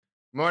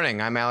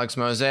Morning, I'm Alex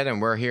Mozet, and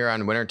we're here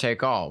on Winner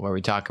Take All, where we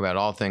talk about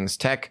all things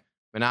tech,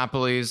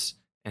 monopolies,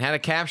 and how to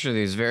capture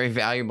these very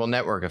valuable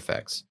network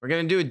effects. We're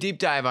going to do a deep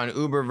dive on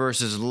Uber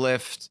versus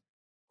Lyft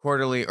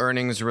quarterly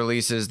earnings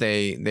releases.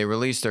 They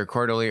released their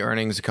quarterly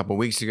earnings a couple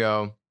weeks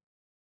ago.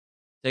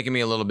 Taking me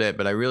a little bit,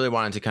 but I really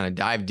wanted to kind of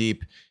dive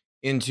deep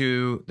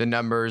into the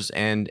numbers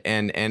and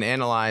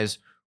analyze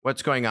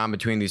what's going on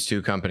between these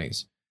two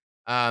companies.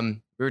 We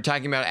were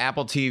talking about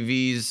Apple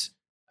TV's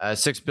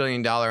 $6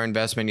 billion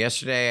investment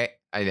yesterday.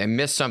 I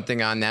missed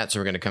something on that, so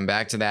we're going to come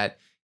back to that.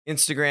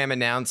 Instagram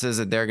announces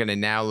that they're going to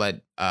now let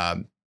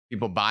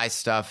people buy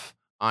stuff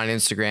on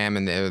Instagram,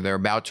 and they're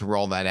about to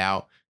roll that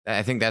out.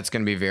 I think that's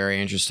going to be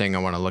very interesting. I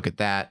want to look at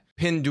that.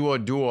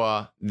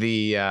 Pinduoduo,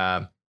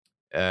 the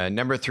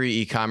number 3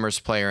 e-commerce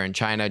player in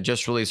China,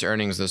 just released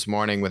earnings this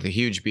morning with a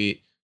huge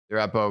beat. They're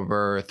up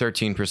over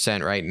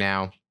 13% right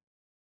now.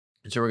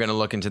 So we're going to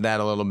look into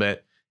that a little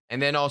bit.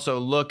 And then also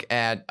look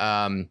at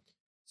the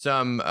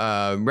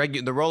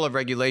role of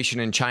regulation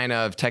in China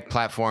of tech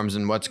platforms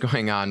and what's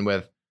going on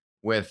with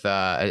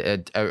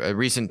a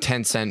recent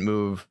Tencent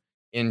move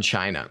in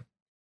China.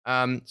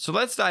 So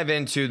let's dive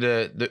into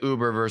the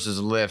Uber versus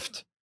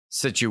Lyft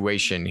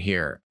situation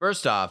here.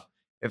 First off,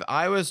 if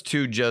I was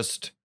to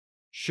just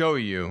show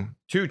you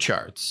two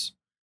charts,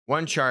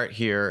 one chart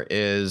here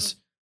is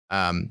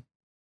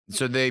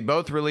so they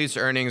both released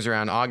earnings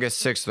around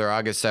August 6th or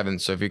August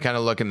 7th. So if you kind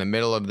of look in the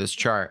middle of this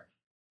chart,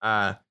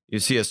 you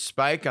see a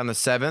spike on the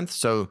 7th.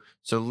 So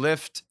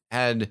Lyft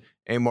had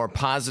a more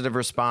positive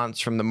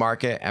response from the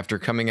market after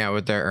coming out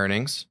with their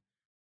earnings.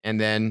 And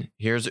then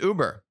here's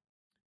Uber.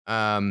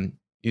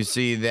 You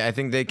see that I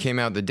think they came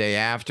out the day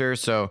after.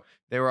 So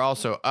they were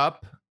also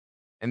up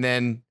and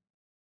then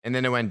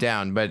it went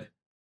down. But,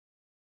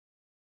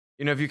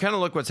 if you kind of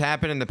look what's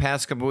happened in the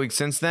past couple weeks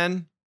since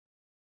then,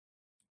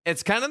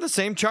 it's kind of the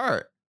same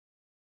chart.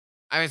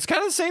 I mean, it's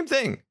kind of the same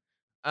thing.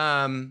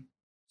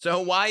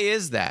 So why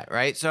is that,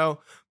 right? So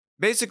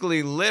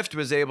basically, Lyft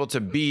was able to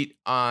beat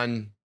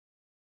on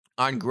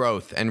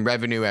growth and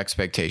revenue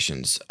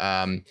expectations.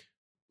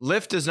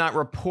 Lyft does not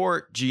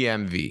report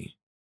GMV.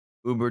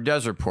 Uber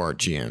does report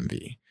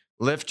GMV.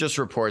 Lyft just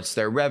reports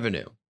their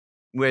revenue,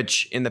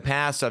 which in the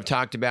past I've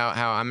talked about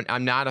how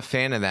I'm not a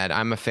fan of that.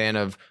 I'm a fan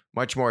of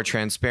much more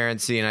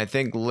transparency, and I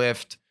think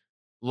Lyft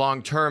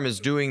long term is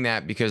doing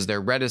that because they're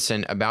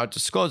reticent about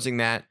disclosing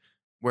that,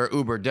 where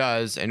Uber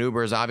does, and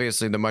Uber is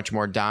obviously the much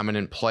more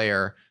dominant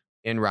player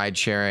in ride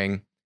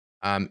sharing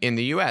in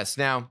the US.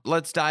 Now,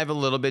 let's dive a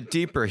little bit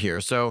deeper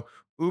here. So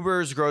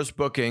Uber's gross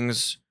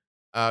bookings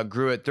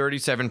grew at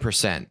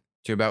 37%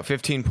 to about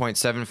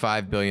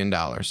 $15.75 billion.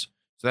 So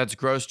that's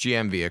gross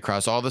GMV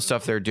across all the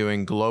stuff they're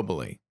doing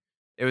globally.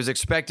 It was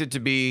expected to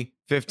be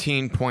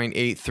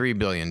 $15.83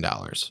 billion.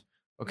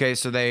 Okay,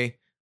 so they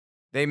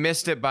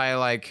missed it by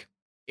like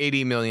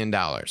 $80 million.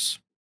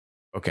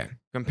 Okay,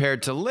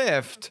 compared to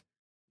Lyft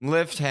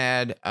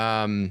had,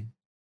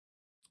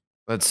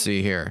 let's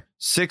see here,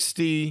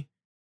 62%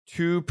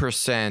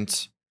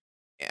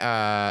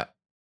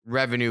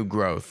 revenue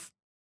growth.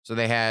 So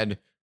they had,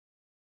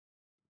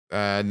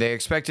 they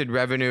expected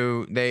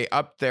revenue, they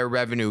upped their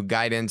revenue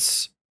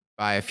guidance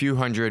by a few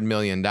 $100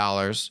 million.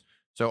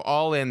 So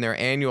all in their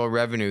annual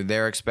revenue,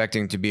 they're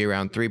expecting to be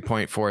around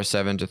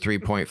 $3.47 to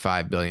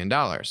 $3.5 billion.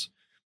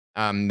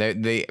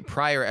 The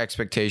prior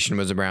expectation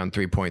was around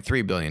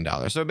 $3.3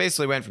 billion. So it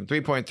basically went from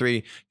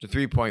 3.3 to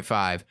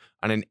 3.5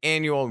 on an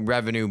annual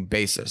revenue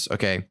basis.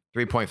 Okay,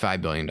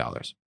 $3.5 billion.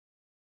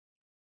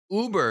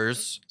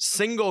 Uber's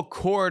single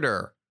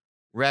quarter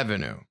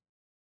revenue,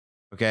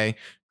 okay,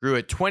 grew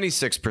at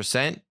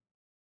 26%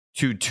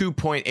 to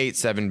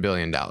 $2.87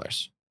 billion,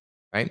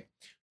 right?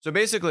 So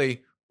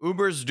basically,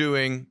 Uber's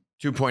doing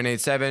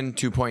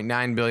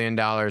 $2.9 billion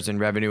in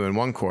revenue in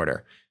one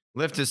quarter.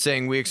 Lyft is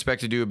saying we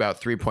expect to do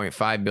about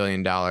 $3.5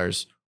 billion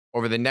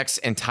over the next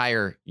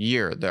entire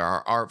year. There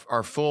are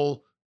our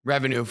full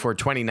revenue for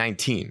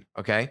 2019.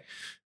 Okay.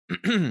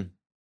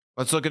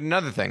 Let's look at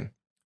another thing.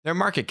 Their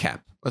market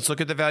cap. Let's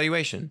look at the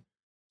valuation.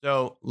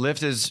 So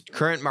Lyft's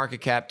current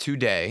market cap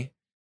today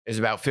is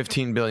about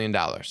 $15 billion.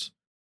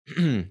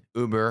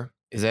 Uber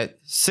is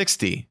at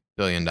 $60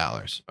 billion.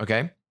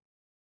 Okay.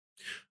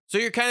 So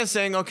you're kind of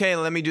saying, okay,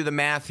 let me do the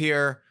math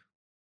here.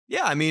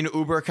 Yeah, I mean,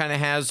 Uber kind of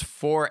has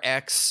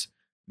 4x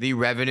the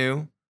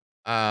revenue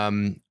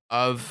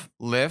of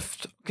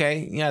Lyft.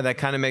 Okay, yeah, that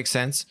kind of makes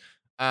sense.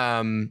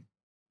 You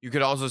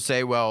could also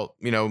say, well,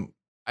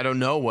 I don't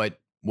know what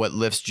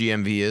Lyft's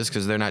GMV is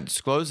because they're not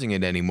disclosing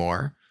it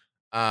anymore.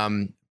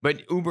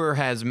 But Uber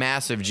has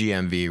massive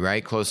GMV,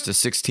 right? Close to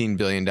 $16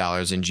 billion in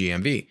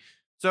GMV.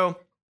 So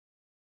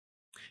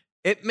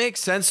it makes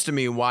sense to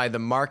me why the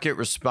market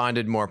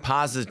responded more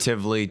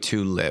positively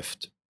to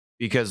Lyft,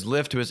 because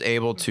Lyft was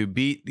able to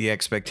beat the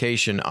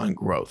expectation on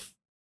growth.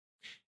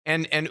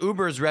 And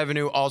Uber's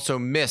revenue also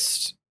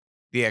missed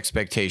the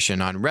expectation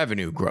on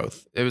revenue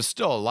growth. It was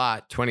still a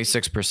lot,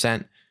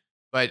 26%,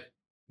 but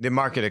the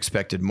market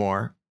expected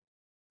more.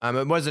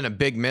 It wasn't a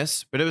big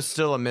miss, but it was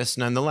still a miss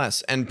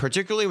nonetheless. And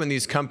particularly when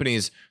these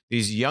companies,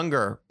 these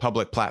younger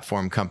public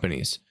platform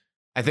companies,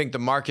 I think the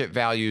market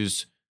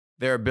values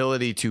their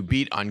ability to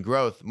beat on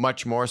growth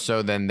much more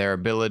so than their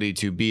ability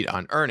to beat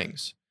on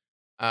earnings,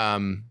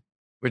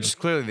 which is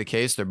clearly the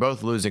case. They're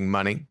both losing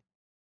money.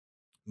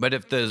 But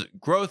if the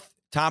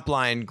top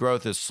line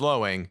growth is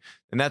slowing,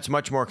 then that's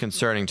much more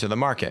concerning to the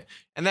market.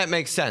 And that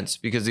makes sense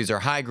because these are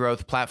high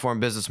growth platform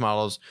business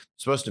models,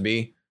 supposed to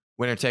be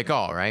winner take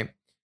all, right?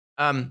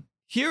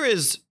 Here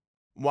is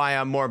why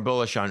I'm more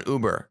bullish on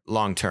Uber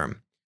long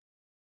term.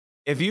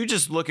 If you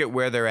just look at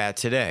where they're at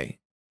today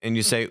and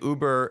you say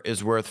Uber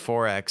is worth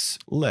 4x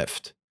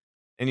Lyft,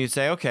 and you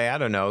say, okay, I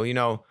don't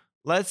know,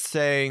 let's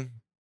say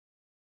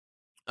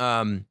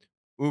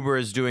Uber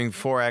is doing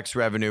 4x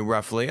revenue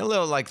roughly, a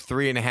little like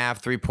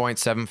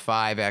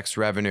 3.75x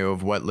revenue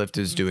of what Lyft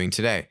is doing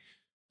today.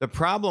 The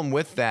problem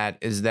with that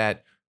is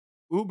that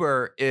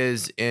Uber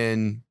is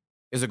a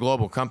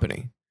global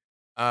company.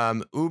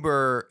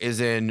 Uber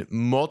is in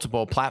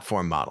multiple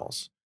platform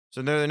models.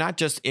 So they're not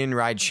just in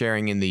ride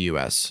sharing in the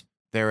US.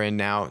 They're in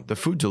now the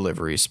food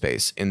delivery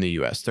space in the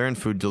US. They're in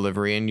food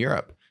delivery in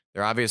Europe.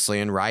 They're obviously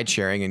in ride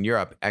sharing in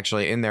Europe.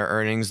 Actually, in their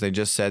earnings, they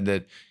just said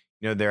that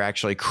they're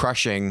actually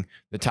crushing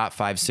the top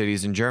 5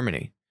 cities in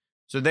Germany.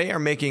 So they are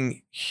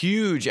making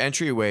huge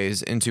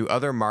entryways into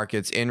other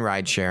markets in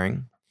ride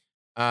sharing,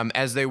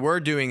 as they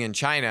were doing in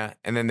China.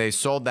 And then they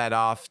sold that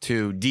off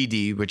to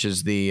Didi, which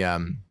is the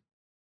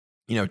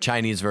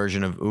Chinese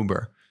version of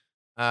Uber.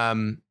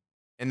 And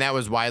that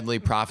was widely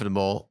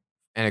profitable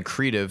and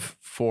accretive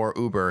for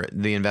Uber,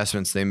 the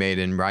investments they made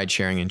in ride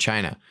sharing in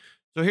China.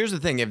 So here's the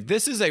thing. If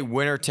this is a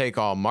winner take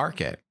all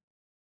market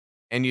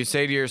and you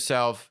say to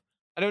yourself,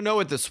 I don't know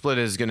what the split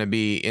is going to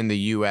be in the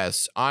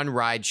US on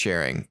ride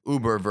sharing,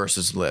 Uber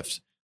versus Lyft.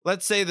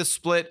 Let's say the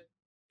split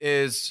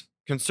is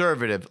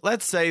conservative.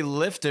 Let's say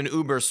Lyft and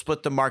Uber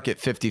split the market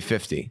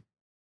 50-50.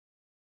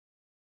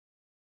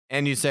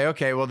 And you say,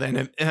 okay, well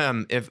then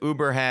if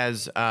Uber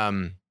has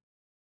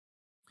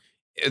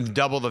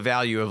double the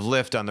value of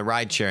Lyft on the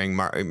ride sharing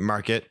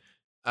market,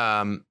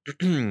 how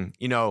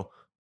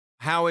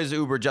is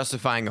Uber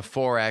justifying a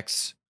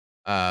 4x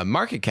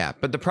market cap?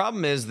 But the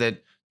problem is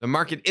that the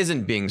market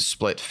isn't being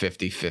split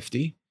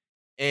 50-50.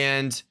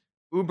 And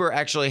Uber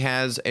actually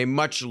has a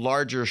much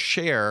larger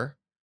share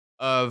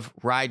of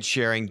ride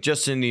sharing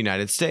just in the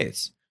United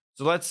States.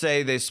 So let's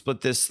say they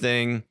split this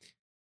thing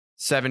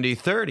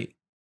 70-30.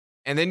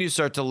 And then you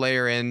start to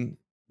layer in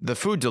the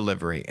food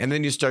delivery. And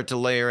then you start to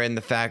layer in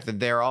the fact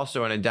that they're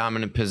also in a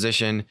dominant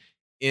position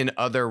in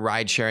other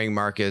ride sharing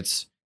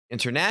markets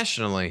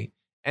internationally.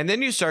 And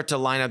then you start to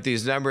line up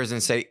these numbers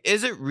and say,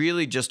 is it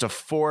really just a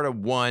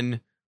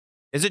 4-to-1?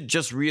 Is it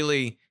just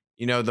really,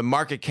 the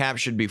market cap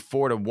should be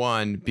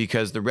 4-to-1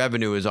 because the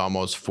revenue is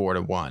almost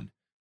 4-to-1?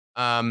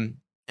 And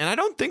I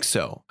don't think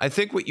so. I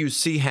think what you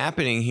see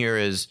happening here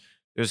is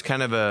there's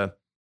kind of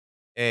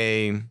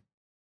a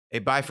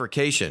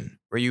bifurcation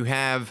where you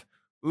have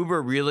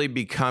Uber really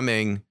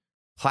becoming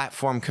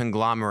platform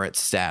conglomerate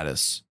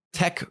status,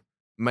 tech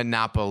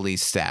monopoly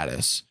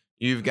status.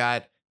 You've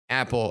got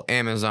Apple,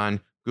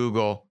 Amazon,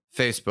 Google,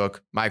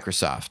 Facebook,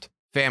 Microsoft,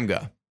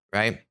 FAMGA,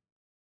 right?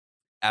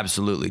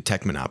 Absolutely,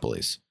 tech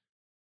monopolies.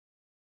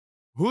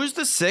 Who's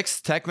the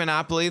 6th tech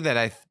monopoly that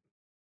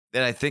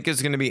I think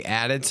is going to be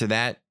added to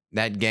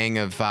that gang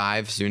of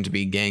 5, soon to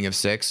be gang of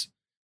 6?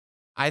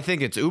 I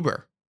think it's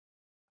Uber.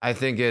 I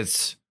think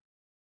it's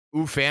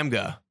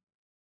UFAMGA.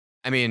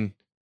 I mean,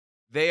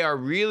 they are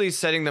really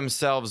setting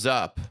themselves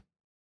up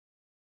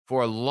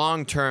for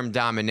long-term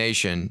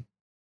domination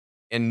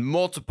in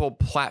multiple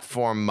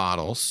platform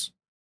models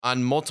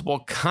on multiple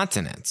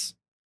continents.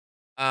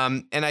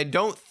 And I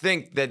don't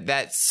think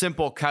that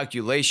simple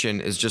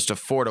calculation is just a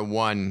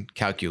 4-to-1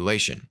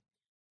 calculation.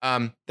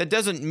 That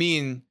doesn't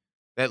mean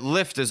that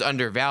Lyft is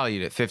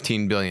undervalued at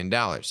 $15 billion.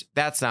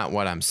 That's not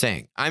what I'm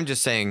saying. I'm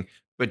just saying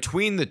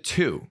between the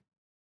two,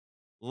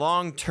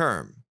 long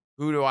term,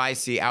 who do I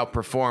see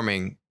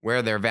outperforming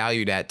where they're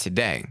valued at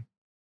today?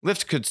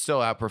 Lyft could still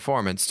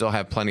outperform and still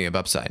have plenty of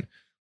upside.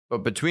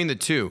 But between the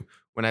two,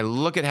 when I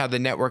look at how the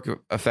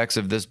network effects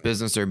of this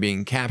business are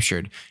being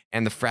captured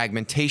and the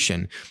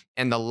fragmentation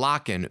and the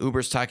lock-in,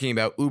 Uber's talking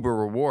about Uber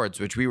Rewards,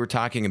 which we were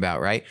talking about,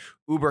 right?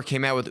 Uber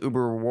came out with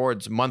Uber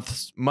Rewards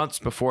months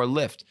before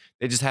Lyft.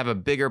 They just have a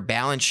bigger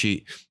balance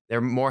sheet.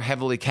 They're more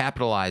heavily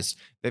capitalized.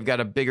 They've got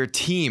a bigger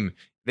team.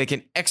 They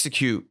can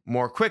execute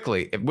more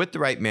quickly with the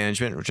right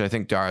management, which I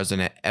think Dara is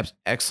an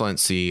excellent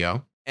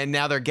CEO. And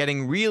now they're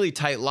getting really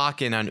tight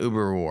lock-in on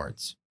Uber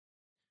Rewards.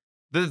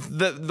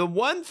 The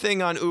one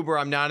thing on Uber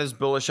I'm not as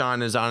bullish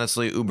on is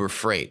honestly Uber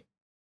Freight.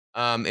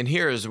 And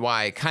here is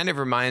why. It kind of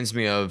reminds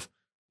me of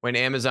when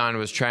Amazon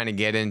was trying to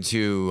get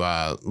into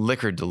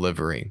liquor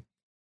delivery.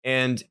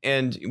 And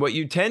what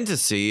you tend to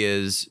see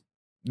is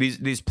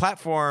these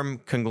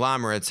platform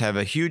conglomerates have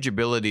a huge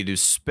ability to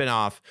spin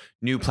off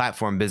new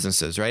platform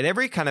businesses, right?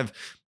 Every kind of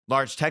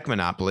large tech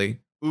monopoly,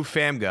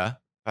 UFAMGA,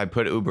 if I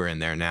put Uber in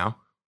there now,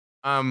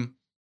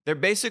 they're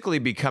basically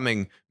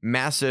becoming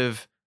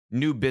massive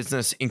new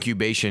business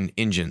incubation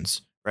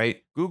engines,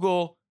 right?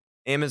 Google,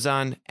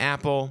 Amazon,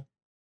 Apple,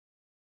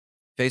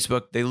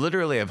 Facebook, they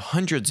literally have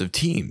hundreds of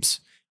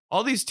teams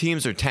all these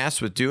teams are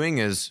tasked with doing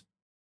is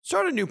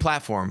start a new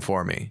platform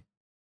for me.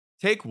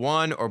 Take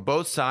one or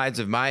both sides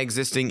of my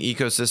existing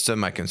ecosystem,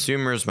 my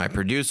consumers, my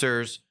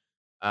producers,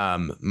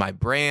 my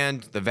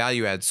brand, the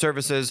value add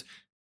services.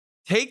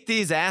 Take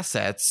these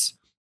assets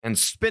and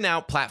spin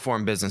out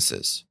platform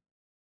businesses.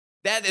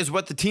 That is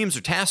what the teams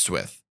are tasked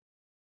with.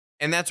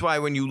 And that's why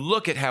when you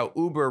look at how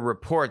Uber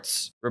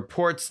reports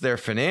their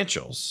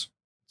financials,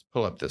 let's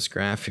pull up this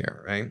graph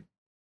here, right?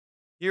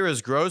 Here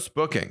is gross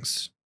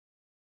bookings.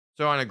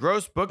 So on a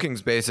gross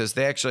bookings basis,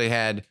 they actually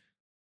had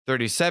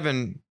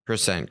 37%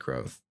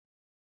 growth,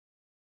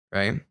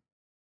 right?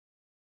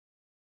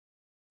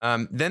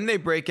 Then they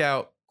break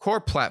out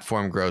core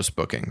platform gross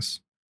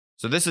bookings.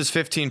 So this is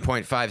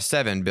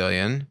 15.57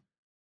 billion.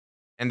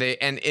 And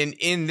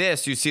in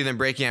this, you see them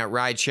breaking out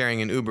ride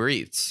sharing and Uber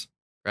Eats,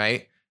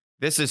 right?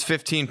 This is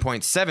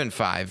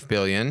 15.75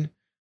 billion.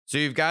 So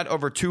you've got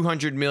over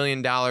 $200 million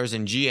in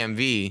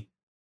GMV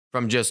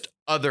from just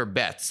other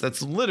bets.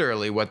 That's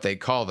literally what they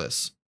call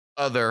this,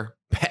 other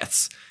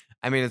bets.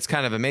 I mean, it's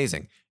kind of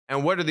amazing.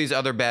 And what are these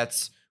other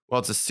bets? Well,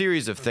 it's a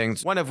series of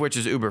things, one of which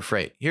is Uber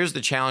Freight. Here's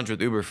the challenge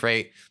with Uber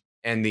Freight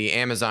and the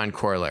Amazon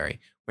corollary.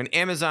 When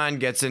Amazon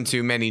gets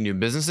into many new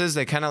businesses,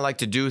 they kind of like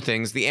to do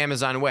things the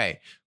Amazon way.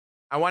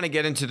 I want to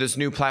get into this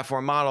new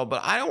platform model,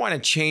 but I don't want to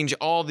change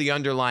all the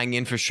underlying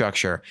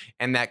infrastructure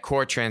and that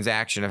core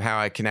transaction of how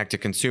I connect a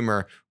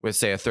consumer with,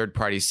 say, a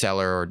third-party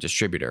seller or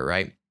distributor,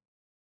 right?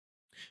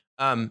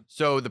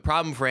 So the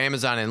problem for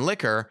Amazon and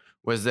liquor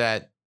was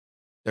that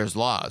there's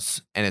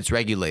laws and it's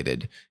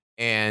regulated,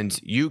 and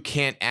you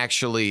can't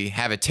actually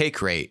have a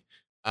take rate.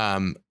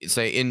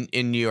 Say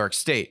in New York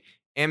State,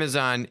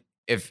 Amazon,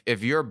 if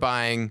you're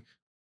buying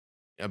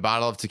a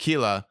bottle of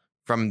tequila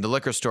from the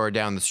liquor store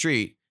down the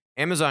street,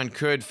 Amazon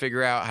could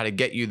figure out how to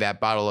get you that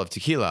bottle of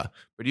tequila,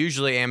 but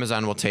usually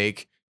Amazon will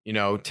take,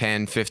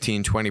 10,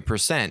 15,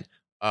 20%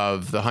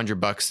 of the $100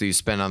 that you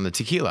spend on the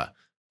tequila.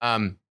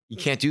 You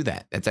can't do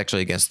that. That's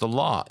actually against the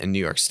law in New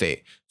York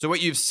State. So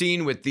what you've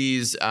seen with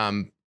these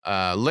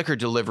liquor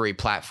delivery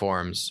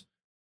platforms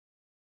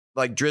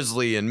like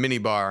Drizzly and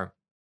Minibar,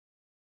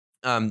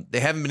 they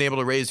haven't been able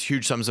to raise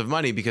huge sums of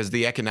money because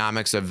the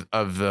economics of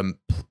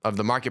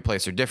the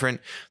marketplace are different.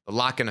 The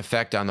lock-in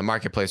effect on the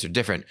marketplace are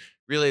different.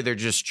 Really, they're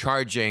just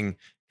charging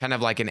kind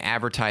of like an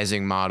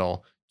advertising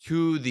model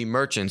to the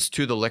merchants,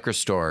 to the liquor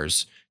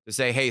stores to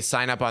say, hey,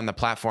 sign up on the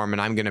platform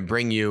and I'm going to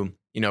bring you,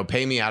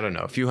 pay me, I don't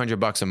know, a few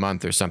 $100 a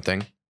month or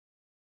something.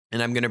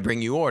 And I'm going to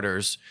bring you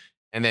orders.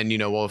 And then,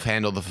 we'll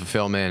handle the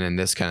fulfillment and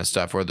this kind of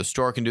stuff, or the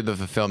store can do the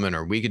fulfillment,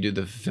 or we could do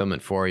the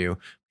fulfillment for you. I'm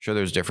sure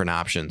there's different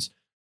options,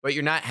 but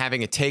you're not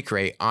having a take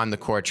rate on the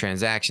core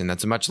transaction.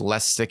 That's a much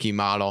less sticky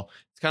model.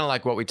 It's kind of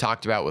like what we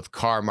talked about with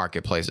car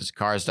marketplaces,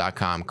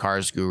 cars.com,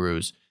 Cars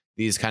Gurus,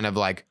 these kind of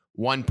like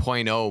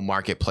 1.0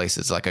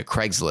 marketplaces, like a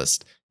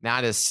Craigslist,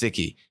 not as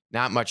sticky,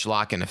 not much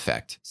lock-in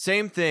effect.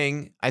 Same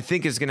thing I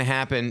think is going to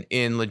happen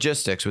in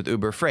logistics with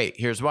Uber Freight.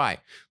 Here's why.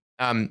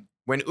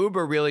 When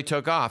Uber really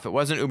took off, it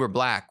wasn't Uber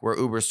Black where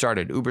Uber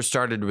started. Uber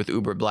started with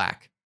Uber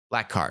Black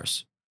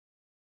cars.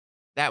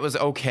 That was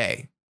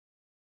okay.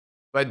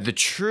 But the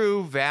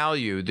true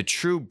value, the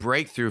true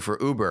breakthrough for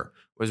Uber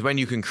was when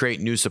you can create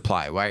new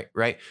supply,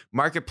 right?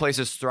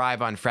 Marketplaces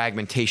thrive on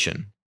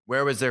fragmentation.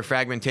 Where was their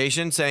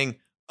fragmentation? Saying,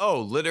 oh,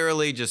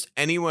 literally just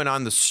anyone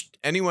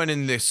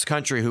in this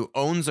country who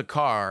owns a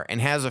car and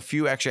has a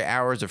few extra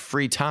hours of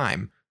free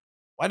time,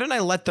 why don't I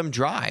let them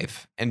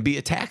drive and be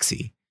a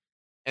taxi?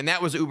 And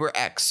that was Uber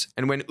X.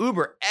 And when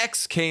Uber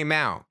X came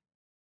out,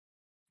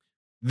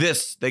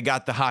 they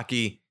got the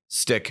hockey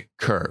stick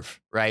curve,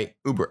 right?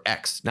 Uber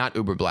X, not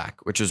Uber Black,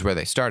 which is where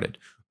they started.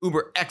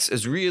 Uber X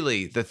is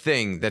really the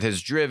thing that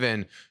has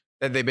driven,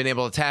 that they've been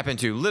able to tap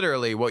into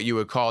literally what you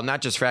would call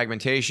not just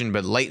fragmentation,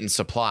 but latent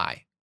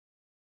supply.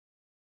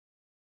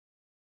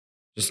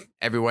 Just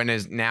everyone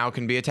now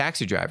can be a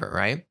taxi driver,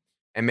 right?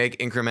 And make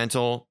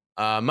incremental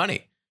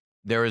money.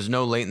 There is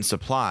no latent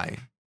supply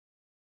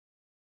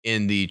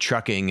in the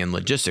trucking and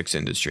logistics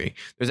industry.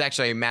 There's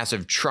actually a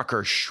massive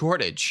trucker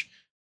shortage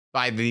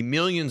by the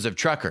millions of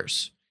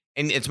truckers.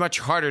 And it's much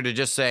harder to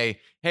just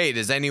say, hey,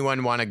 does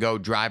anyone want to go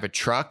drive a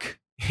truck?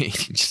 It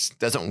just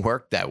doesn't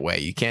work that way.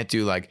 You can't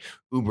do like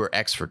Uber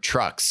X for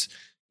trucks.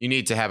 You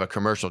need to have a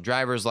commercial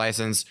driver's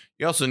license.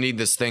 You also need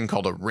this thing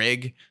called a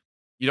rig.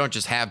 You don't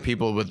just have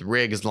people with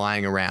rigs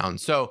lying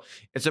around. So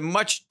it's a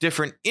much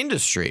different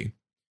industry,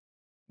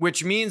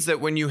 which means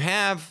that when you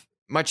have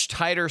much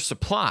tighter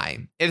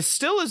supply, it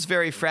still is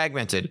very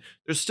fragmented.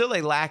 There's still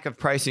a lack of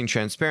pricing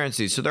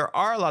transparency. So there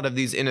are a lot of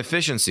these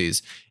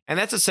inefficiencies. And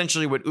that's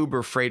essentially what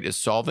Uber Freight is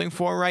solving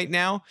for right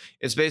now.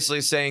 It's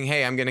basically saying,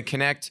 hey, I'm going to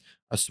connect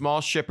a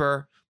small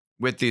shipper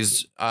with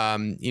these,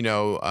 kind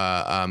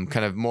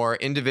of more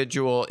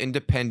individual,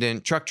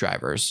 independent truck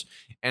drivers.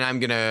 And I'm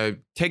going to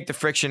take the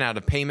friction out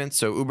of payments.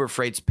 So Uber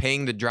Freight's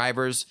paying the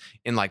drivers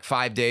in like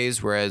 5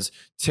 days, whereas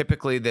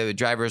typically the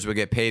drivers would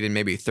get paid in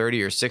maybe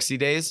 30 or 60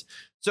 days.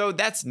 So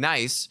that's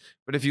nice.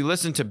 But if you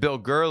listen to Bill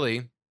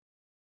Gurley,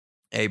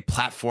 a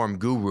platform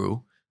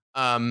guru,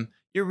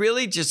 you're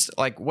really just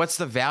like, what's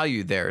the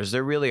value there? Is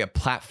there really a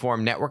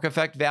platform network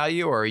effect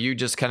value, or are you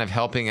just kind of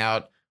helping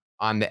out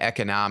on the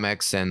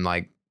economics and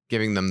like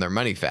giving them their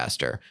money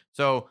faster?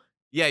 So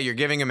yeah, you're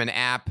giving them an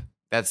app.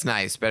 That's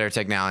nice. Better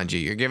technology.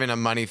 You're giving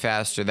them money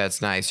faster.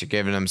 That's nice. You're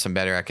giving them some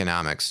better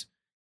economics.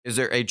 Is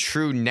there a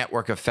true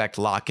network effect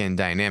lock-in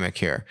dynamic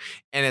here?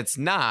 And it's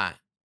not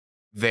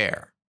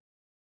there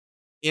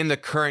in the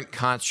current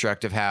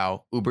construct of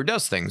how Uber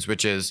does things,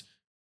 which is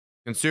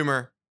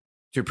consumer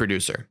to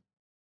producer.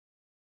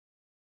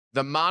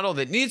 The model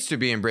that needs to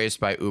be embraced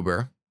by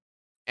Uber,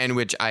 and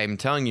which I'm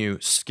telling you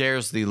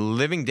scares the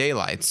living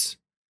daylights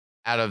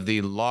out of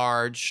the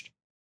large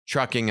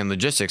trucking and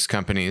logistics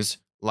companies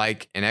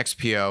like an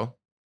XPO,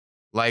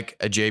 like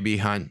a JB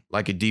Hunt,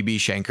 like a DB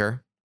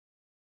Schenker,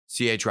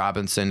 CH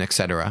Robinson,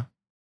 etc.,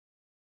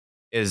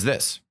 is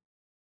this.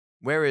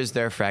 Where is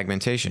their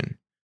fragmentation?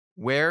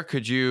 Where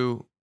could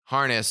you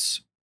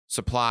harness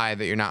supply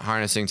that you're not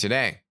harnessing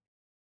today?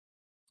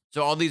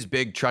 So all these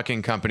big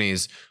trucking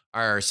companies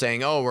are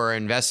saying, oh, we're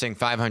investing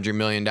 $500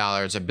 million,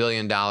 $1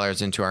 billion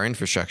into our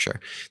infrastructure.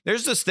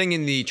 There's this thing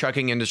in the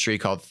trucking industry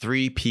called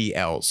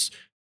 3PLs,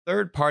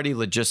 third-party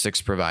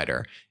logistics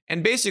provider.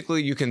 And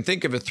basically, you can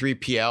think of a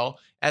 3PL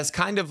as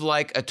kind of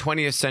like a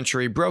 20th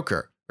century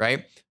broker,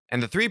 right?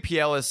 And the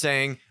 3PL is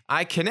saying,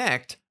 I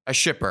connect a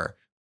shipper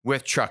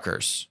with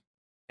truckers.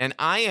 And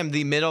I am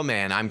the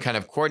middleman. I'm kind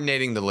of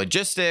coordinating the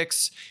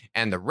logistics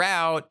and the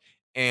route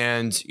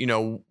and,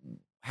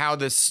 how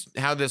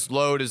this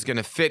load is going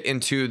to fit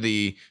into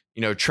the,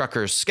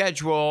 trucker's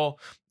schedule.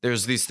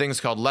 There's these things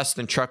called less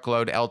than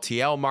truckload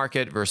LTL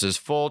market versus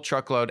full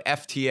truckload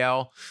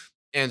FTL.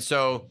 And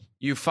so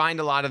you find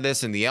a lot of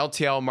this in the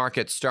LTL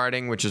market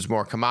starting, which is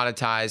more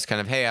commoditized, kind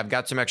of, hey, I've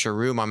got some extra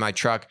room on my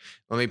truck.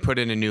 Let me put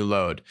in a new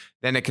load.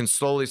 Then it can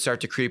slowly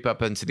start to creep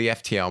up into the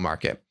FTL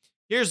market.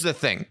 Here's the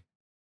thing.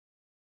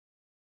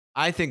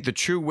 I think the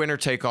true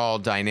winner-take-all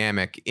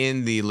dynamic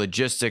in the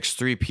logistics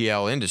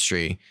 3PL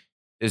industry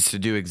is to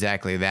do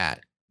exactly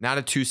that. Not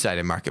a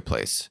two-sided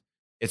marketplace.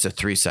 It's a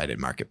three-sided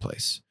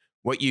marketplace.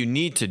 What you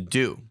need to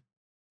do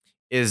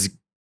is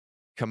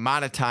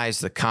commoditize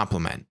the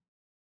complement.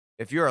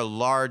 If you're a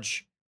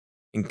large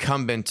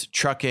incumbent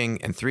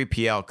trucking and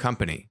 3PL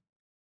company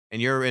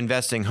and you're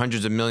investing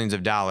hundreds of millions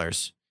of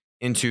dollars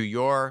into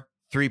your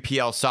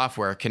 3PL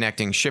software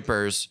connecting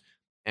shippers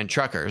and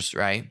truckers,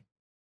 right?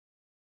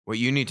 What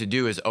you need to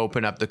do is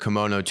open up the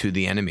kimono to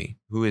the enemy.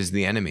 Who is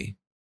the enemy?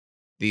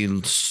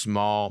 The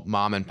small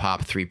mom and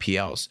pop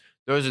 3PLs.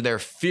 Those are their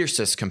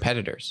fiercest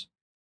competitors.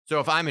 So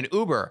if I'm an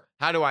Uber,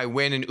 how do I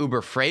win in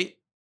Uber Freight?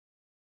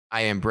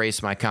 I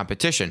embrace my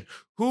competition.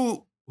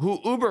 Who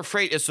Uber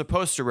Freight is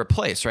supposed to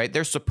replace, right?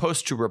 They're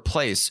supposed to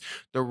replace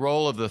the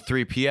role of the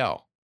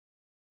 3PL.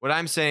 What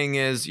I'm saying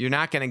is you're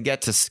not going to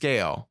get to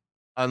scale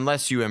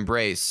unless you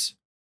embrace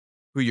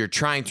who you're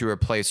trying to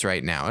replace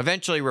right now.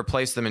 Eventually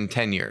replace them in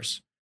 10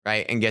 years,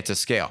 right? And get to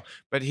scale.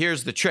 But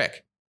here's the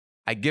trick.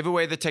 I give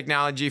away the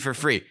technology for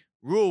free.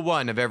 Rule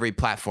 1 of every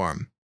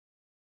platform.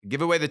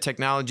 Give away the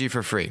technology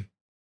for free.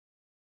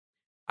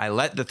 I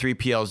let the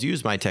 3PLs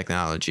use my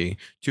technology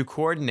to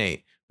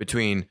coordinate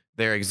between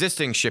their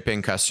existing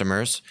shipping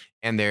customers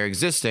and their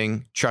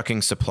existing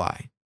trucking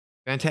supply.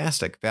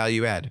 Fantastic.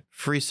 Value add.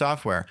 Free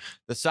software.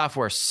 The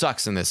software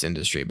sucks in this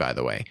industry, by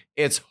the way.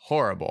 It's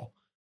horrible,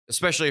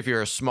 especially if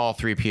you're a small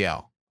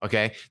 3PL.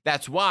 Okay.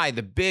 That's why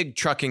the big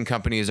trucking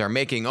companies are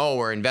making,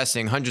 we're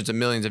investing hundreds of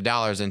millions of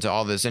dollars into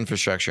all this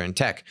infrastructure and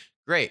tech.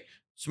 Great.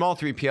 Small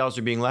 3PLs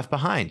are being left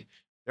behind.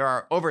 There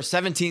are over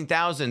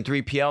 17,000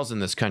 3PLs in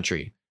this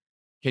country.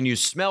 Can you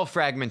smell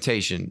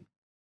fragmentation?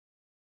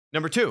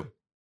 Number 2,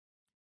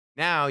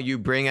 now you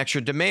bring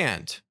extra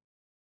demand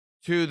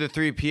to the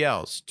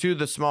 3PLs, to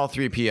the small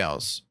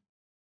 3PLs.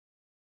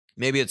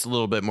 Maybe it's a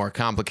little bit more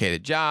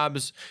complicated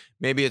jobs.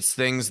 Maybe it's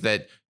things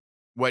that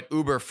what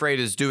Uber Freight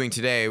is doing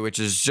today, which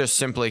is just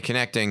simply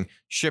connecting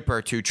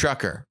shipper to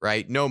trucker,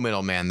 right? No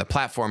middleman. The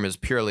platform is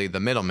purely the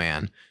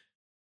middleman.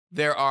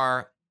 There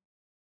are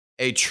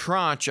a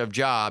tranche of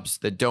jobs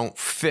that don't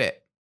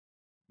fit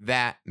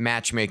that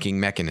matchmaking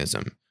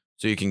mechanism.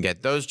 So you can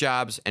get those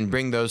jobs and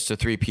bring those to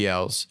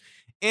 3PLs.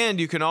 And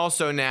you can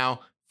also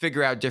now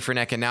figure out different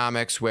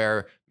economics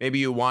where maybe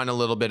you want a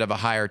little bit of a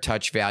higher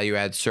touch value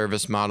add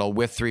service model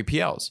with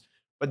 3PLs.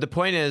 But the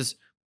point is,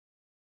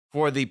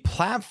 for the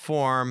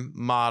platform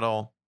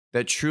model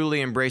that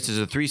truly embraces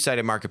a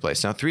three-sided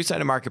marketplace. Now,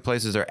 three-sided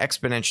marketplaces are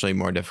exponentially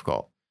more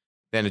difficult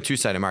than a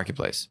two-sided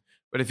marketplace.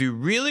 But if you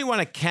really want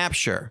to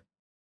capture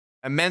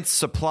immense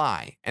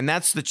supply, and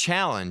that's the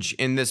challenge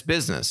in this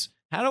business,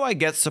 how do I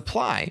get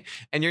supply?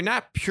 And you're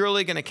not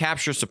purely going to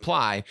capture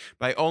supply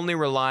by only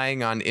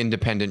relying on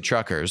independent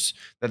truckers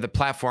that the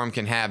platform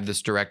can have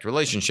this direct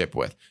relationship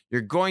with.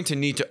 You're going to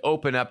need to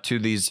open up to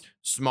these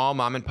small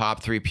mom and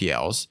pop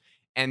 3PLs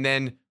and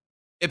then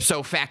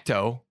ipso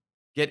facto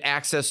get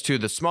access to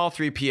the small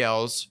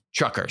 3PLs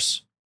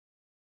truckers.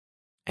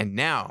 And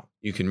now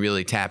you can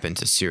really tap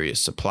into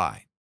serious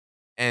supply.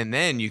 And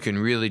then you can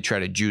really try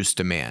to juice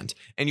demand.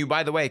 And you,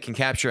 by the way, can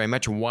capture a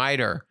much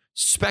wider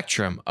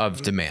spectrum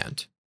of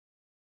demand.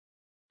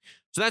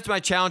 So that's my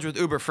challenge with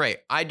Uber Freight.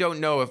 I don't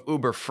know if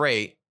Uber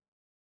Freight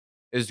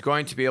is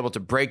going to be able to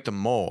break the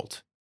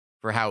mold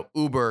for how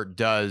Uber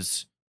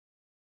does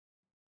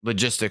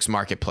logistics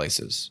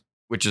marketplaces,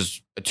 which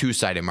is a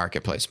two-sided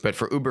marketplace. But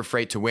for Uber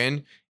Freight to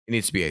win, it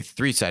needs to be a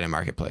three-sided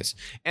marketplace.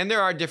 And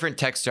there are different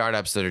tech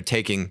startups that are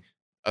taking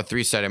a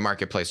three-sided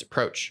marketplace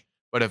approach.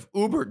 But if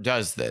Uber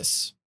does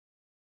this,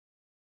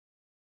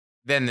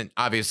 then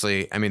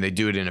obviously, I mean, they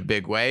do it in a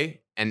big way.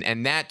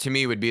 And that to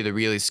me would be the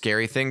really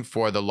scary thing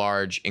for the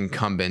large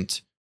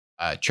incumbent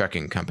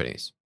trucking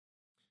companies.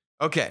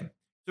 Okay.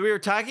 So we were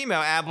talking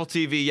about Apple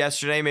TV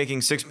yesterday making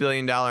 $6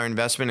 billion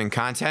investment in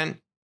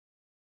content.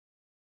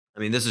 I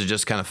mean, this is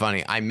just kind of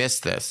funny. I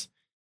missed this.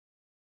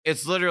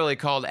 It's literally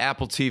called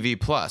Apple TV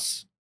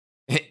Plus.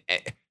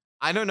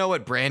 I don't know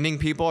what branding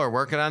people are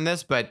working on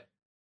this, but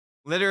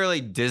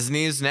literally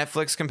Disney's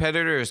Netflix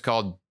competitor is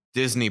called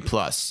Disney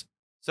Plus.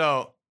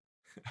 So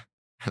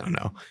I don't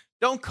know.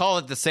 Don't call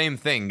it the same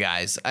thing,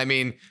 guys. I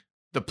mean,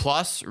 the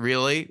plus,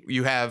 really?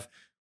 You have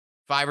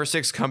 5 or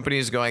 6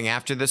 companies going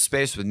after this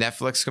space with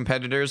Netflix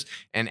competitors,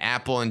 and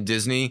Apple and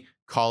Disney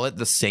call it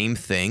the same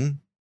thing?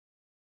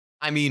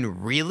 I mean,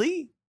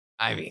 really?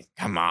 I mean,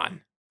 come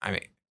on. I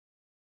mean,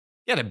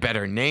 get a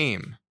better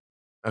name.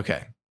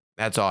 Okay,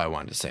 that's all I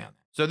wanted to say on that.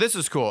 So this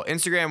is cool.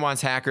 Instagram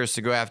wants hackers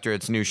to go after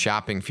its new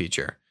shopping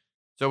feature.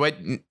 So what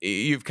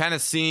you've kind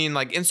of seen,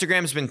 like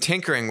Instagram's been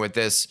tinkering with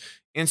this.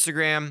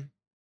 Instagram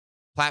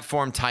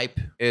platform type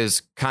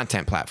is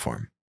content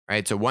platform, right?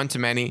 It's a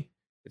one-to-many.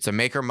 It's a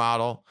maker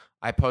model.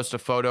 I post a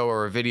photo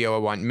or a video. I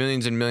want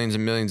millions and millions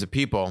and millions of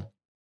people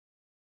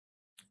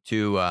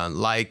to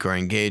like or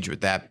engage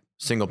with that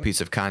single piece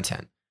of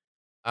content.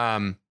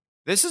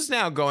 This is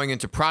now going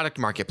into product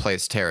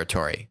marketplace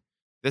territory.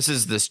 This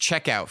is this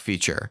checkout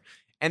feature.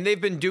 And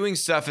they've been doing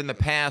stuff in the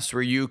past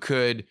where you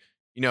could,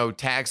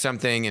 tag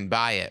something and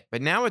buy it.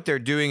 But now what they're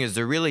doing is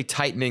they're really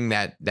tightening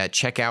that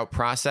checkout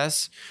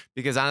process,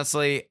 because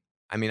honestly,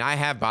 I mean, I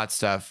have bought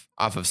stuff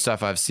off of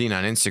stuff I've seen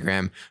on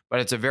Instagram, but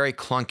it's a very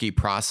clunky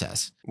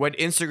process. What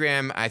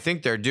Instagram, I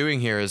think they're doing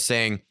here is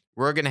saying,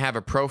 we're going to have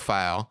a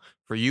profile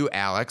for you,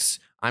 Alex.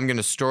 I'm going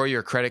to store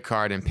your credit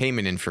card and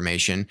payment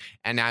information.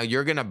 And now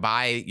you're going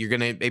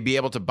to be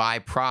able to buy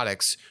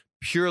products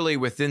purely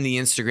within the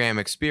Instagram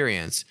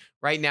experience.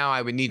 Right now,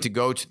 I would need to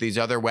go to these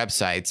other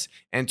websites,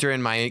 enter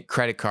in my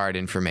credit card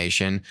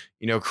information,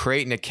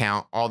 create an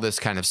account, all this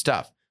kind of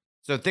stuff.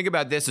 So think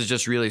about this as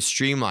just really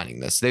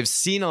streamlining this. They've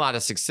seen a lot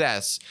of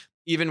success,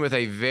 even with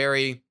a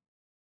very,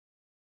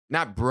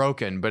 not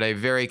broken, but a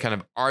very kind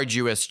of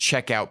arduous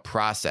checkout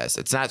process.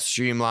 It's not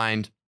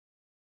streamlined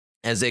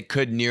as it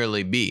could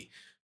nearly be.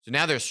 So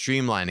now they're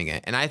streamlining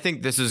it. And I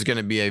think this is going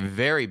to be a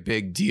very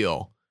big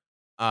deal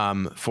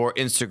for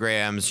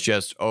Instagram's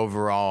just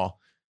overall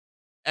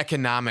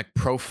economic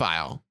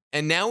profile.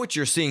 And now what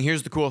you're seeing,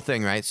 here's the cool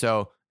thing, right?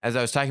 So as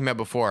I was talking about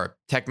before,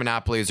 tech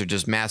monopolies are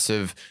just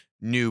massive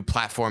new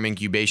platform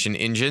incubation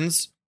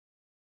engines.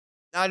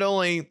 Not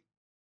only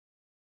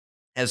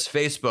has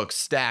Facebook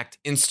stacked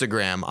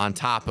Instagram on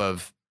top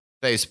of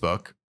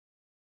Facebook's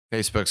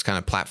kind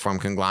of platform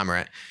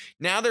conglomerate,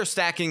 now they're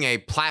stacking a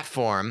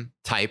platform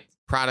type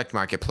product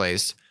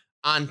marketplace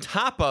on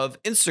top of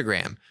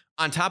Instagram,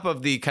 on top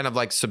of the kind of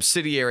like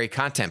subsidiary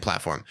content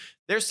platform.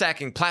 They're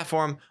stacking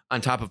platform on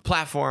top of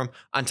platform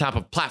on top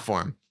of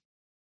platform.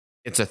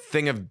 It's a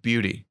thing of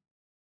beauty.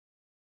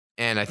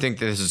 And I think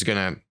this is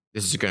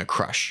gonna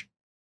crush.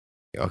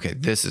 Okay,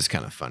 this is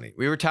kind of funny.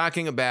 We were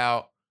talking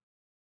about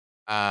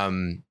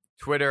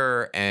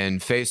Twitter and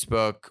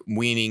Facebook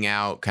weaning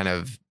out kind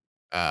of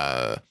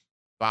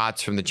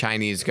bots from the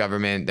Chinese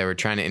government that were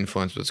trying to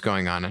influence what's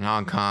going on in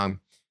Hong Kong.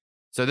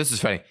 So this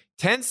is funny.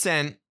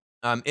 Tencent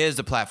is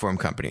a platform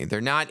company.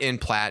 They're not in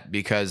Plat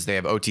because they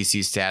have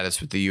OTC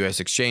status with the U.S.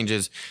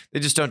 exchanges. They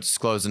just don't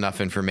disclose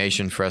enough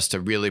information for us to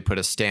really put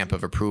a stamp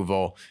of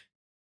approval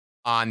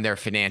on their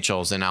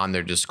financials and on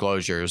their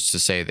disclosures to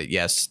say that,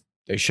 yes,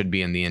 they should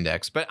be in the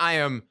index. But I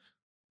am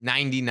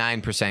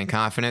 99%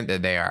 confident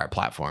that they are a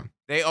platform.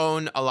 They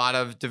own a lot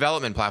of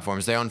development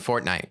platforms. They own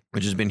Fortnite,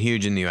 which has been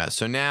huge in the U.S.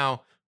 So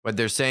now what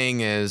they're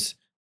saying is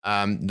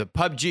the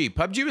PUBG.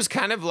 PUBG was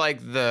kind of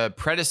like the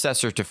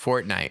predecessor to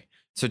Fortnite.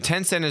 So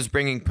Tencent is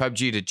bringing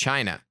PUBG to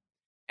China.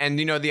 And,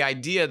 the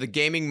idea, the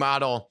gaming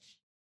model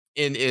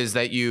is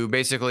that you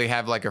basically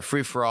have like a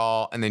free for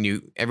all, and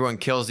then everyone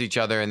kills each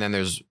other, and then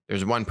there's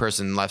one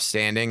person left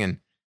standing,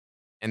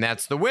 and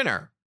that's the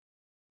winner.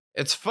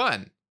 It's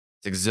fun.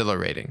 It's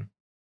exhilarating.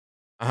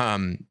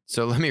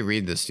 So let me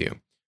read this to you.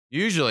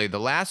 Usually, the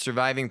last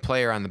surviving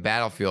player on the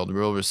battlefield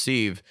will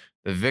receive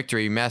the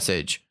victory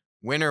message,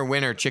 "Winner,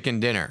 winner, chicken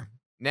dinner."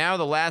 Now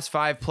the last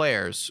 5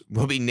 players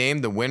will be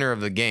named the winner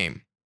of the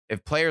game.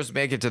 If players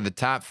make it to the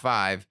top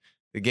 5,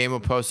 the game will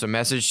post a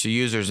message to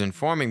users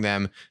informing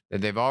them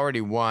that they've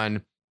already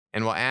won,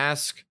 and will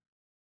ask,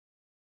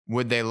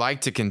 would they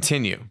like to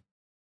continue?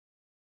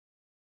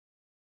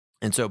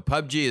 And so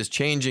PUBG is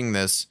changing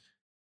this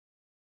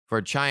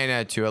for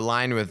China to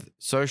align with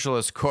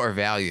socialist core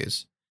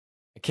values.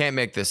 I can't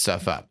make this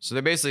stuff up. So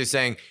they're basically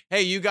saying,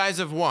 hey, you guys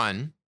have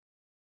won.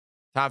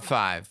 Top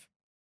 5.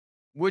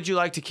 Would you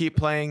like to keep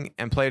playing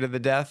and play to the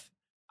death?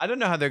 I don't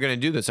know how they're going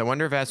to do this. I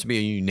wonder if it has to be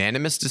a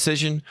unanimous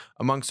decision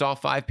amongst all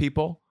 5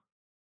 people.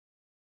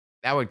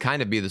 That would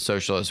kind of be the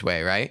socialist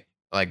way, right?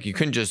 Like you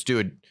couldn't just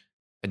do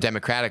a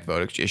democratic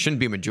vote. It shouldn't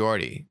be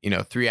majority.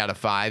 3 out of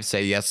 5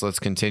 say yes, let's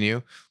continue.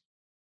 I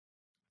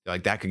feel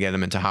like that could get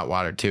them into hot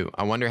water too.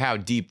 I wonder how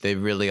deep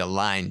they've really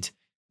aligned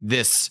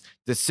this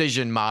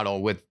decision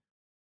model with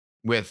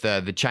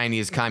the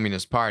Chinese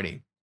Communist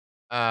Party.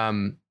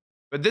 But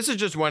this is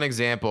just one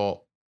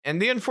example.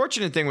 And the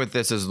unfortunate thing with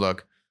this is,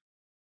 look,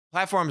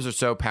 platforms are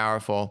so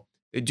powerful.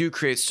 They do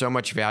create so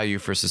much value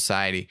for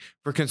society,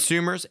 for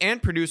consumers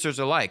and producers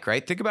alike,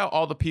 right? Think about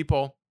all the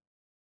people,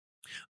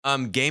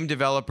 game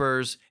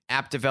developers,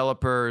 app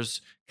developers,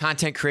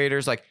 content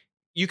creators. Like,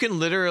 you can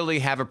literally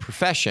have a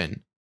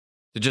profession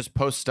to just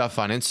post stuff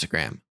on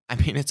Instagram. I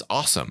mean, it's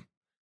awesome.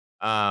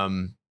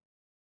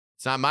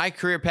 It's not my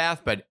career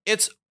path, but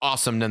it's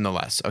awesome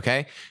nonetheless,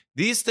 okay?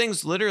 These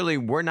things literally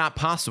were not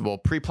possible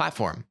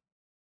pre-platform.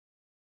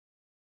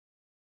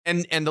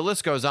 And the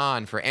list goes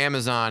on for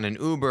Amazon and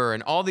Uber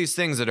and all these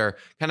things that are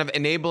kind of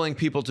enabling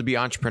people to be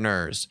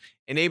entrepreneurs,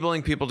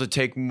 enabling people to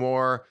take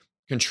more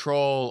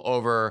control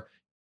over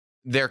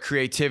their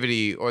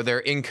creativity or their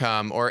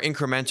income or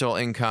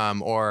incremental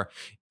income or,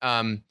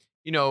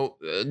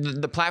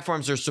 the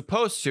platforms are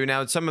supposed to.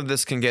 Now, some of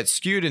this can get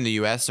skewed in the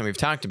US, and we've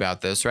talked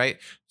about this, right?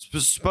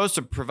 It's supposed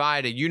to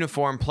provide a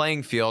uniform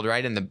playing field,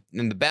 right? And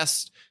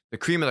the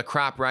cream of the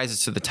crop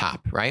rises to the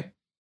top, right?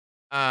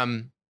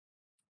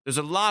 There's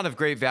a lot of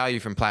great value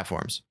from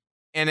platforms.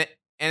 And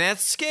at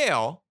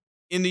scale,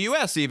 in the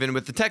US, even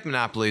with the tech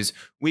monopolies,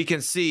 we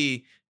can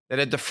see that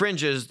at the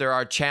fringes, there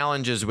are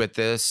challenges with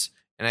this.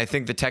 And I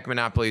think the tech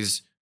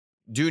monopolies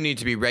do need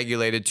to be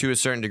regulated to a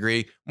certain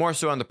degree, more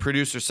so on the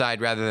producer side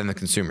rather than the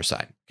consumer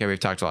side. Okay, we've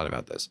talked a lot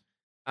about this.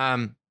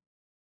 The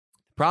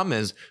problem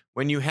is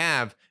when you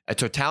have a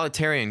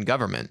totalitarian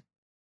government,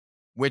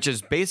 which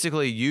is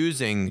basically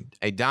using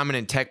a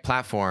dominant tech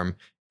platform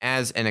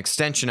as an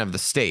extension of the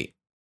state.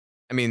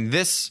 I mean,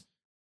 this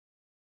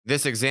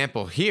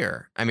example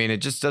here, I mean, it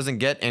just doesn't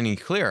get any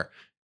clearer.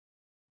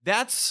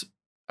 That's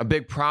a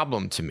big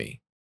problem to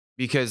me,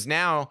 because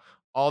now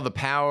all the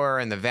power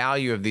and the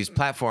value of these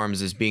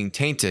platforms is being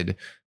tainted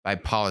by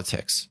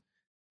politics.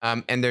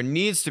 And there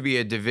needs to be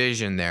a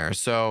division there.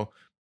 So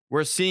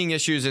we're seeing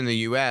issues in the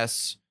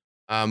US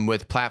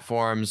with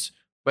platforms,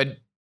 but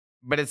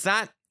it's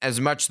not as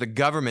much the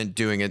government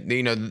doing it.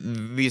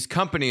 These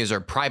companies are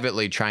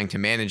privately trying to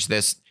manage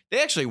this.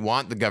 They actually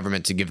want the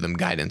government to give them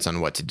guidance on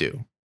what to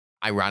do.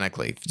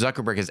 Ironically,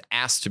 Zuckerberg has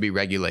asked to be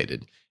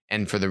regulated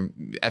and for the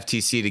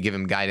FTC to give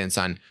him guidance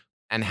on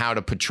how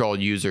to patrol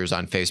users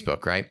on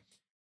Facebook, right?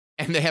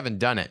 And they haven't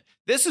done it.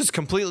 This is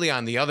completely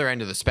on the other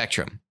end of the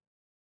spectrum.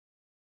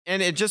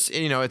 And it just,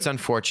 it's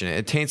unfortunate.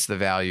 It taints the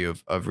value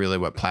of really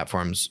what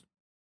platforms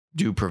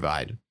do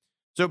provide.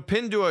 So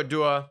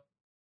Pinduoduo,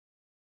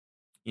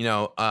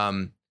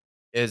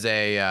 is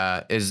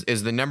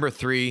the number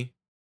 3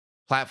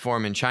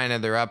 platform in China.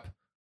 They're up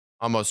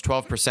almost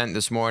 12%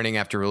 this morning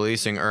after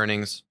releasing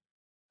earnings.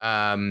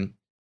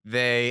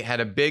 They had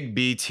a big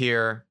beat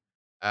here.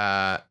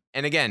 And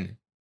again,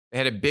 they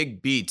had a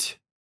big beat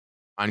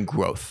on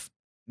growth.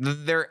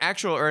 Their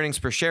actual earnings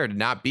per share did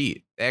not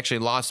beat. They actually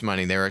lost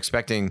money.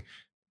 The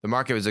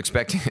market was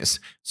expecting a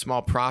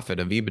small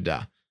profit of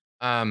EBITDA.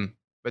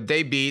 But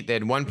they beat. They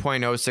had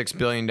 $1.06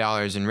 billion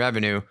in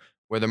revenue,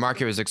 where the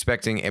market was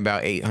expecting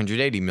about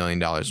 $880 million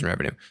in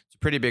revenue. It's a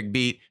pretty big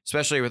beat,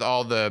 especially with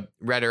all the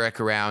rhetoric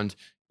around,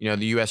 the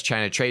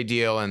US-China trade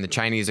deal and the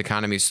Chinese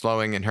economy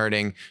slowing and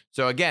hurting.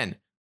 So again,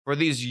 for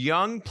these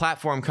young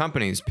platform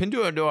companies,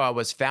 Pinduoduo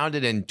was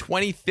founded in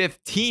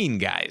 2015,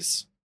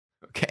 guys.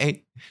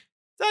 Okay?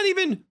 It's not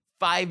even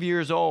 5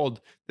 years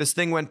old. This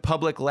thing went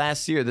public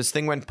last year. This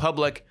thing went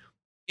public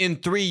in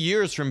 3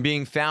 years from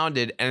being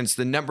founded, and it's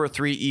the number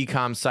 3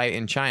 e-com site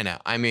in China.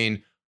 I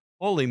mean,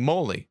 holy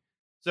moly.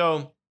 So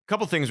a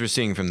couple things we're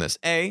seeing from this.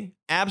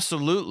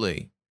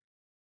 Absolutely,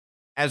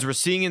 as we're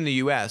seeing in the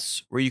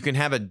US, where you can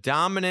have a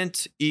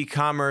dominant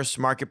e-commerce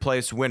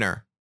marketplace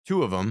winner,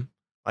 2 of them,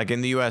 like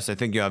in the US, I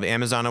think you have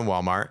Amazon and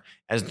Walmart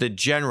as the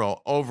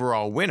general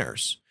overall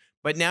winners.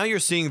 But now you're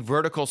seeing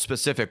vertical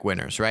specific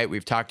winners, right?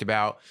 We've talked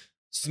about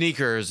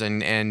sneakers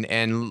and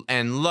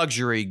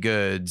luxury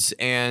goods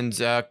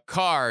and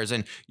cars,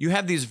 and you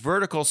have these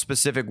vertical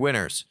specific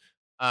winners.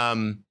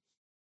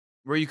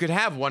 Where you could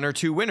have 1 or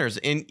 2 winners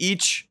in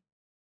each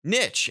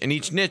niche. And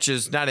each niche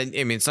is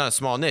it's not a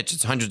small niche.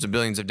 It's hundreds of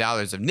billions of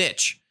dollars of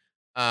niche.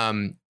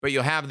 But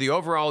you'll have the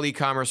overall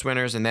e-commerce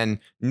winners and then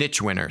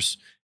niche winners.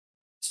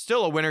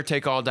 Still a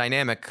winner-take-all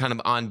dynamic kind of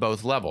on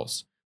both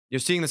levels. You're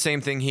seeing the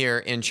same thing here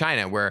in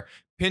China, where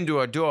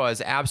Pinduoduo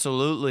is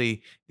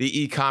absolutely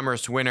the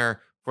e-commerce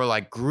winner for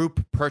like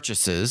group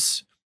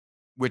purchases,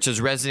 which has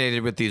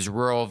resonated with these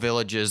rural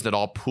villages that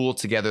all pool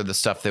together the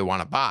stuff they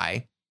want to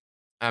buy.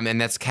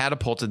 And that's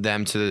catapulted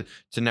them to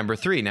number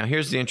 3. Now,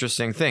 here's the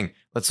interesting thing.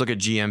 Let's look at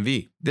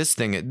GMV.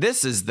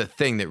 This is the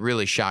thing that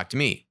really shocked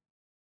me.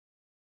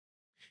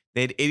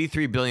 They had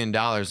 $83 billion in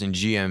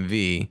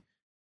GMV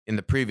in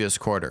the previous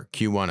quarter,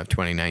 Q1 of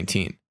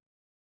 2019.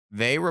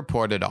 They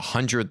reported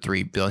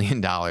 $103 billion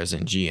in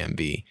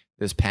GMV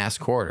this past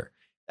quarter.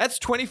 That's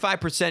 25%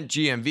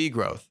 GMV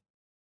growth.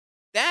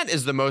 That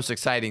is the most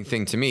exciting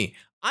thing to me.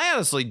 I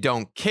honestly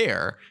don't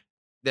care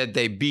that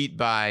they beat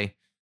by,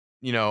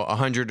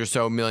 $100 or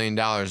so million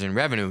in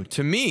revenue.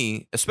 To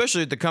me,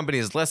 especially if the company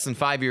is less than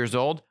 5 years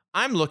old,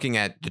 I'm looking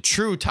at the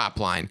true top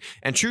line.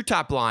 And true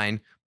top line,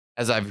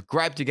 as I've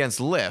griped against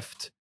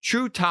Lyft,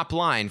 true top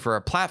line for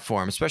a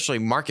platform, especially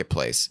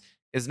marketplace,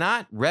 is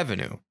not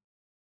revenue.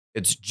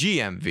 It's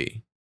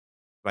GMV.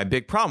 My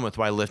big problem with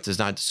why Lyft is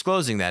not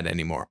disclosing that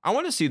anymore. I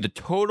want to see the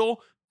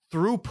total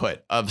throughput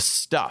of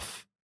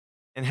stuff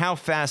and how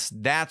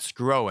fast that's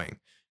growing.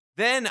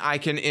 Then I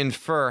can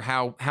infer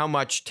how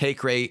much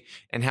take rate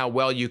and how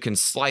well you can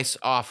slice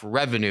off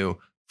revenue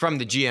from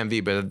the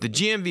GMV. But if the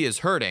GMV is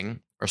hurting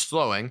or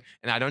slowing,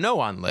 and I don't know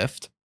on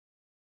Lyft,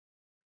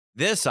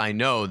 this I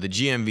know the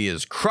GMV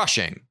is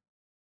crushing.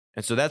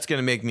 And so that's going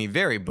to make me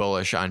very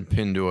bullish on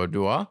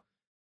Pinduoduo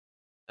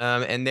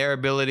and their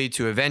ability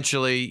to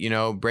eventually,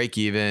 break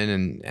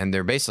even. And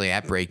they're basically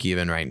at break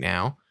even right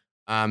now.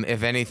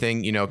 If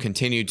anything,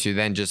 continue to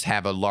then just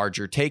have a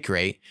larger take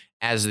rate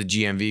as the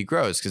GMV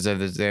grows, because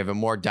if they have a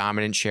more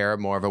dominant share,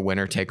 more of a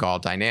winner take all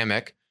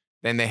dynamic,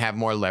 then they have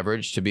more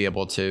leverage to be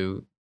able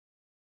to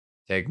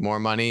take more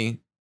money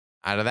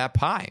out of that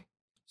pie.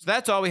 So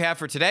that's all we have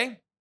for today.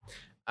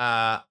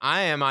 I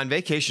am on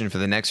vacation for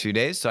the next few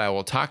days, so I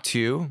will talk to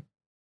you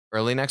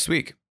early next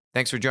week.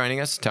 Thanks for joining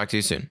us. Talk to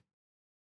you soon.